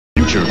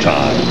adventure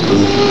time.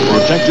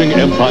 Protecting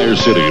Empire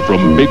City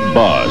from Big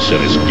Boss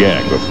and his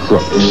gang of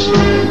crooks.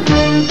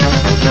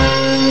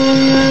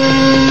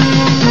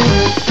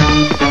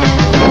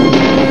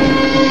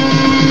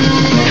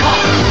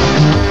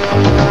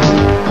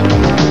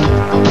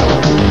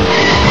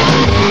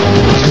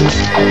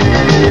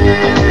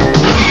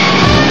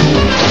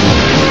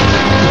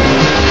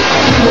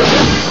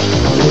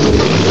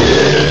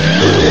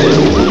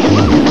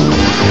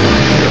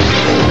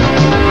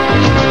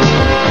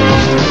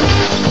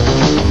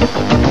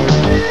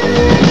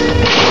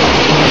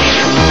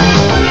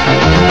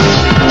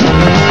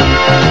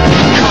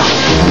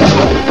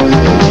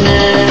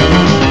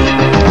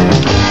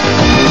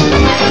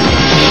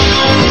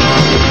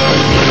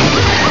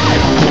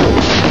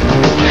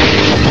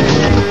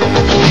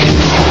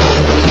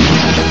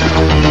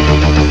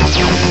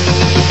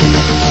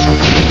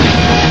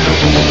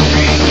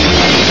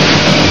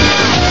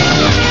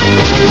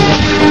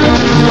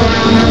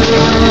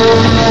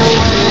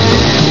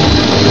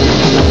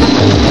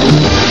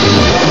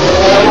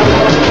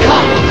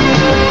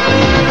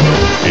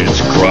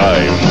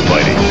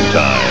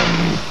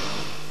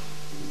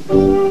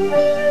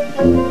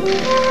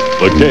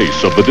 The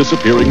case of the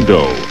disappearing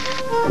dough.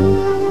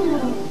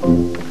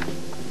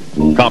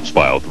 Cops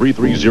File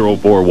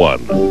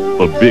 33041.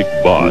 The Big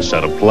Boss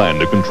had a plan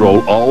to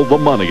control all the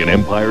money in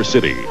Empire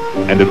City.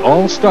 And it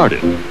all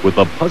started with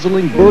a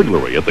puzzling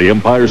burglary at the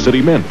Empire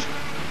City Mint.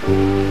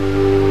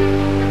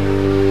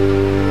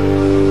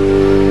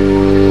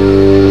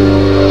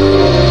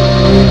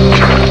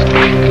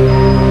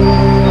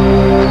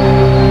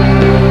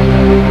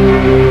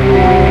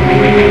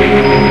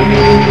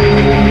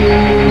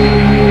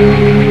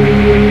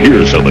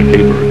 Here's how the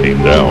caper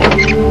came down.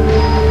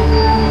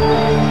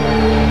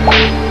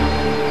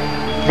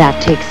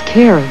 That takes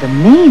care of the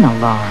main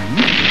alarm.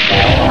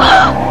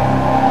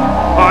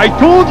 I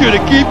told you to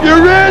keep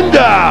your end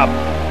up!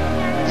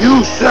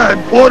 You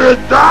said put it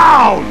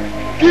down!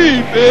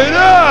 Keep it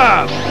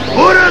up!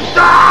 Put it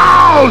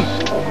down!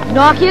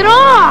 Knock it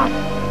off!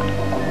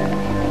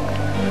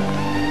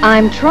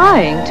 I'm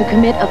trying to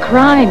commit a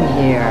crime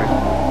here.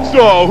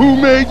 So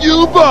who made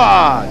you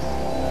boss?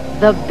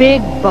 The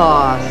Big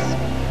Boss.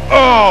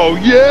 Oh,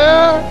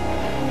 yeah?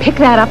 Pick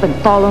that up and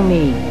follow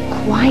me,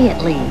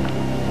 quietly.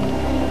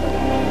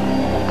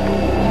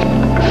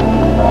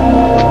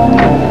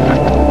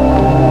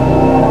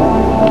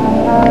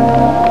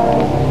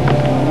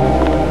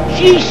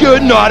 She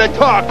should not have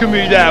talked to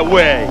me that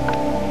way.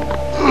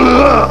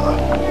 Ugh.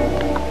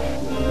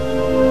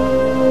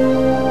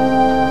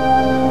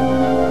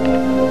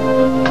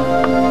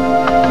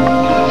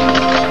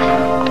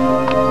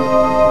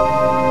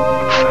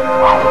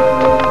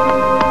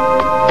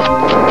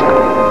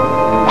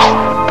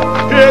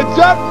 Heads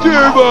up,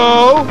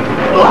 Turbo!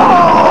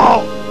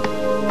 Oh!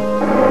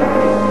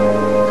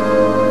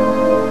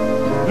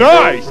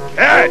 Nice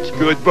catch,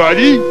 good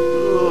buddy!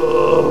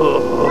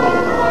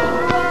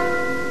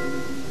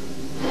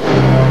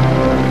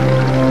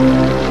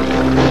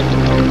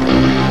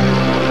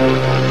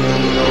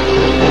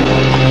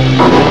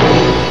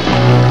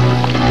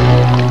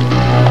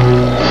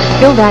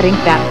 Fill that ink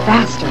vat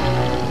faster.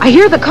 I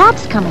hear the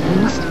cops coming. We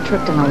must have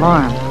tripped an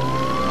alarm.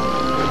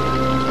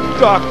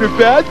 Dr.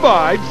 Bad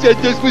Vibe said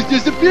this was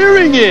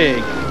disappearing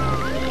ink.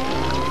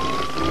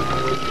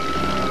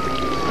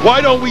 Why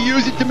don't we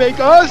use it to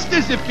make us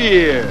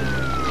disappear?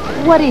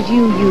 What did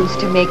you use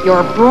to make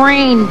your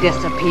brain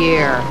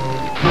disappear?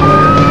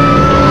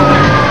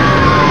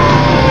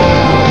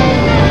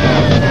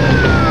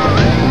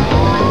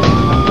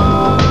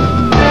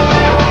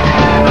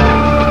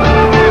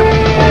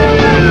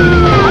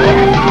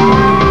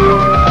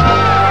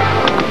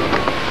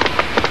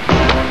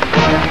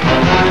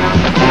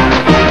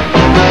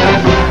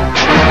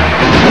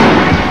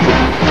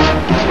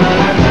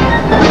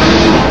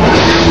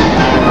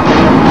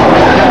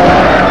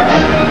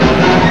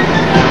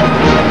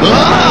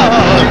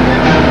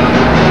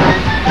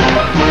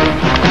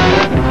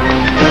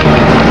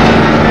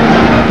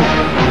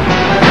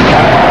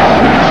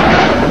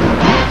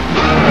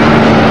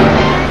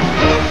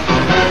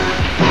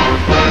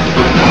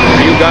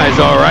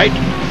 All right.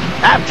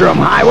 After him,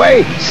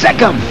 Highway. Sick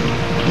him.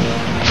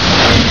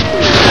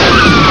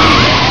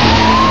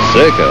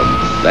 Sick 'em?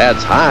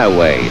 That's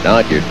Highway,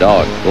 not your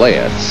dog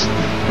Blitz.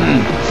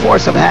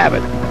 Force of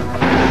habit.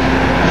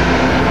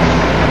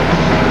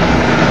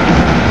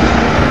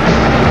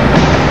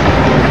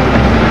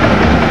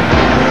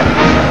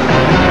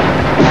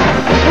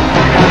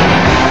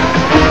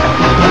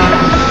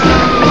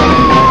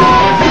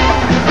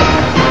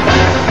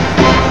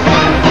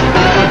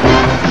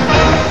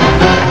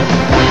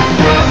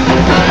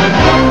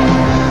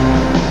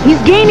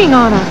 He's gaining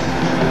on us.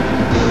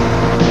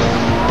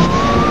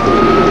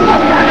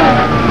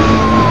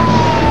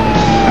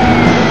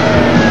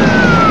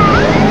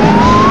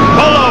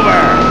 Pull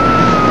over!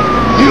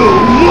 You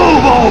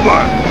move over!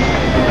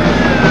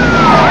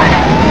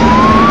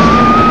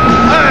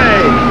 Hey!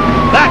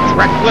 That's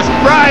reckless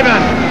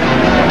driving!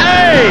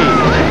 Hey!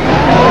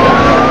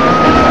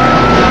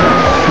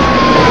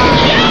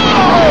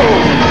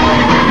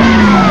 Yo!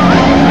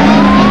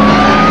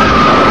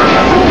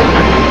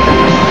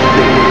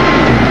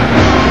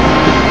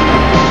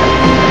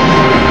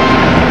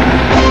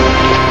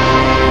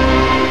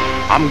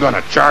 I'm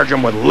gonna charge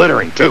him with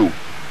littering, too.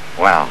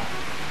 Well,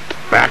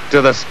 back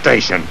to the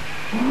station.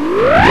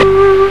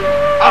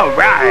 All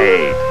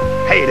right,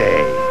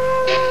 payday.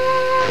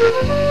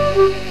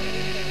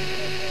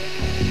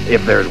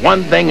 If there's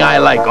one thing I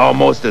like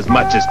almost as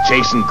much as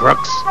chasing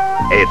crooks,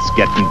 it's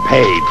getting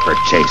paid for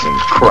chasing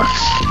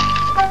crooks.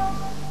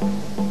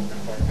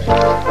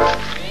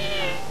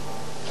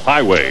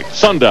 Highway,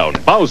 Sundown,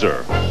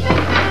 Bowser.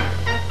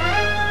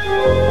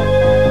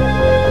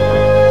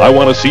 I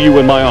want to see you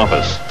in my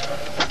office.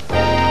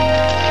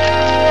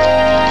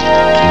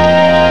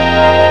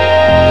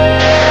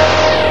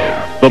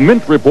 The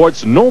Mint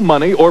reports no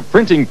money or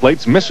printing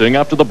plates missing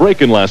after the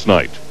break-in last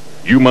night.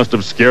 You must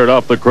have scared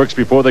off the crooks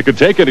before they could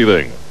take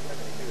anything.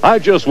 I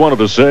just wanted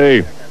to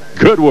say,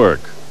 good work.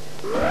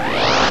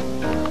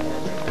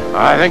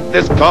 I think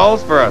this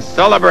calls for a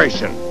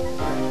celebration.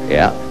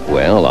 Yeah,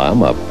 well,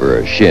 I'm up for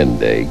a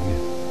shindig.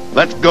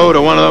 Let's go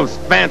to one of those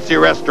fancy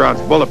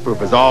restaurants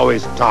Bulletproof is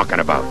always talking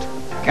about.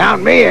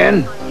 Count me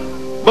in.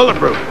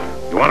 Bulletproof,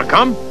 you want to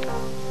come?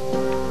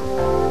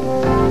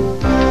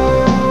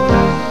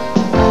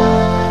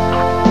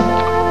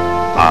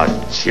 A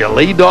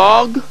chili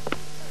dog?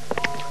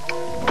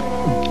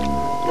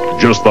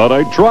 Just thought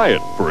I'd try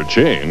it for a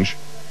change.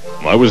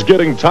 I was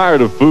getting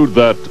tired of food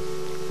that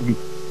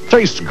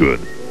tastes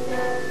good.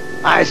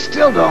 I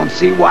still don't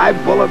see why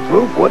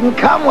Bulletproof wouldn't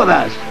come with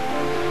us.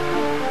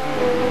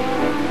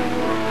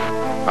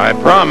 I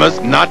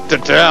promise not to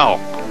tell.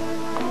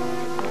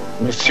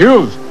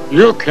 Monsieur,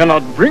 you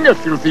cannot bring a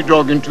filthy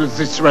dog into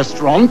this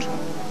restaurant.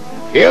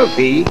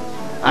 Filthy?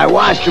 I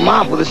washed him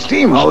off with a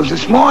steam hose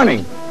this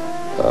morning.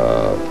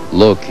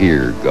 Look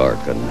here,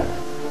 Garkin.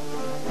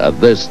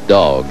 This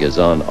dog is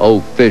on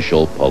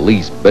official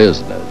police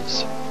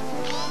business.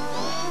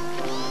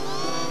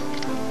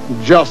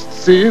 Just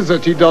see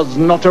that he does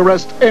not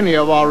arrest any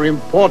of our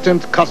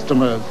important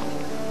customers.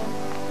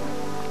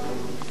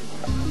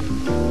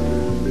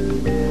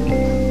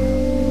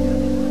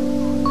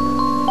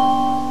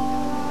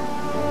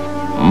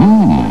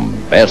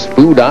 Best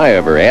food I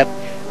ever ate.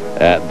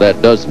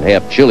 That doesn't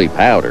have chili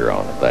powder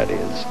on it, that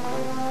is.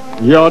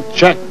 Your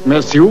check,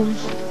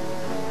 messieurs.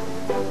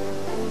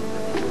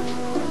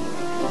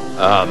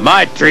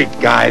 My treat,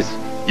 guys.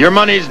 Your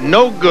money's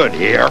no good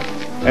here.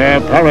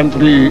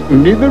 Apparently,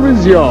 neither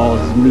is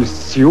yours,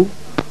 monsieur.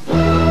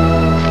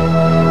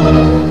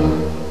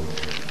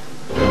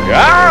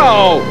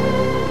 Ow!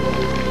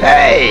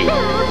 Hey!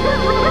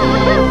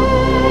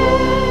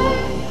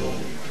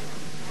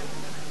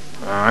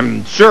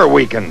 I'm sure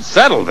we can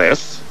settle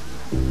this.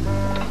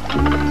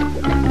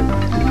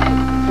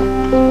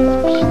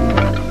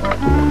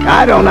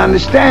 I don't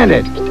understand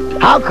it.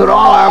 How could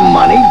all our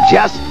money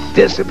just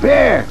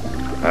disappear?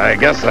 I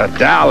guess a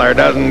dollar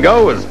doesn't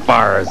go as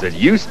far as it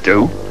used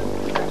to.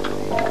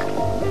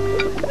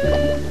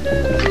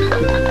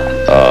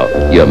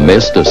 You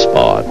missed a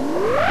spot.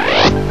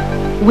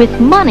 With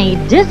money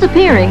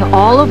disappearing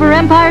all over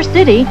Empire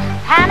City,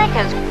 panic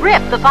has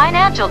gripped the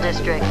financial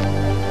district.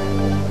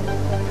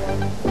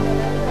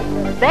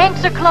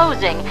 Banks are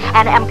closing,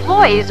 and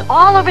employees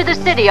all over the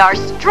city are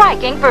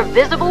striking for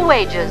visible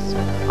wages.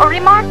 A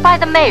remark by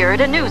the mayor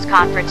at a news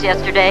conference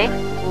yesterday,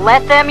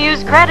 "Let them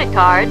use credit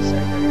cards,"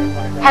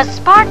 has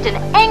sparked an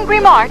angry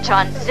march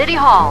on City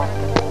Hall.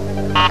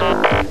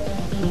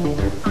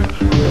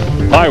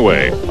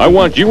 Highway, I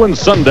want you and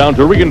Sundown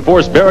to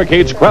reinforce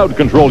Barricade's crowd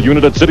control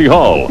unit at City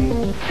Hall.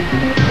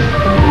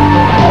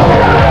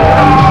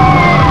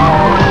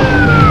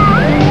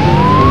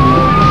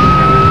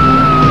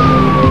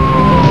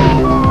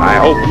 I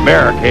hope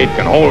Barricade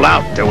can hold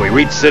out till we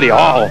reach City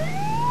Hall.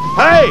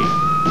 Hey!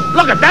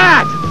 Look at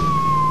that!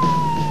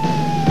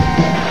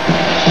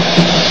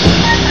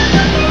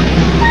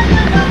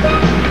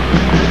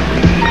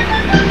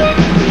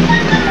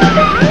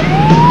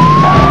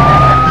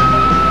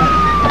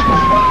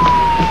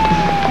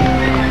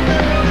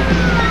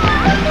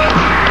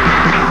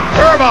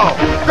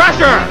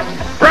 Rockcrusher!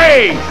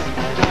 Freeze!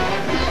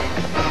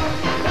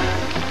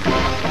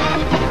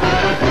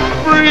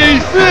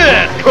 Freeze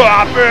this,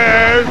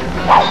 coppers!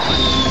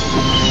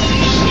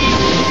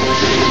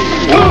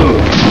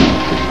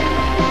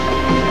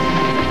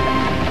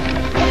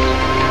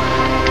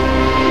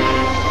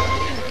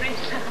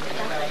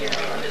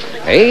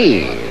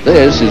 Hey,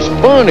 this is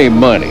funny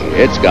money.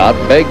 It's got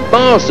Big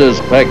Boss's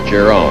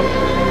picture on it.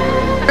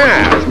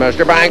 As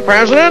Mr. Bank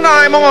President,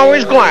 I'm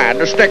always glad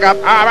to stick up,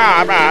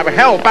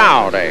 help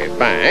out a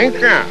bank.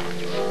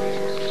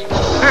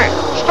 Hey,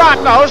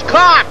 stop those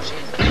cops!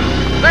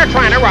 They're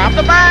trying to rob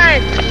the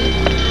bank!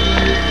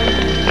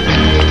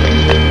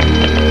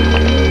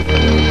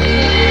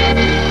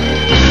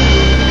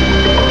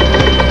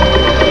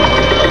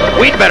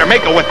 We'd better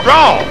make a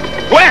withdrawal!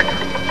 Quick!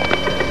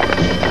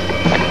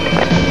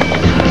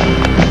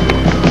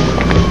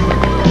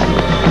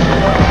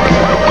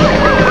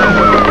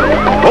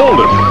 Hold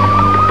it!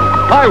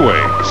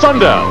 Highway,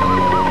 Sundown!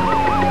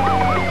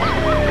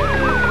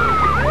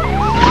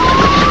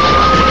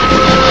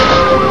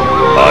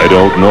 I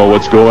don't know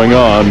what's going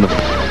on.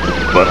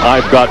 But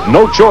I've got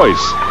no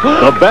choice.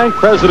 The bank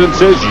president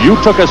says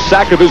you took a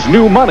sack of his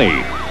new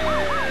money.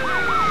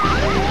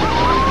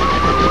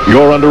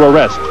 You're under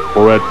arrest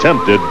for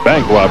attempted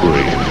bank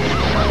robbery.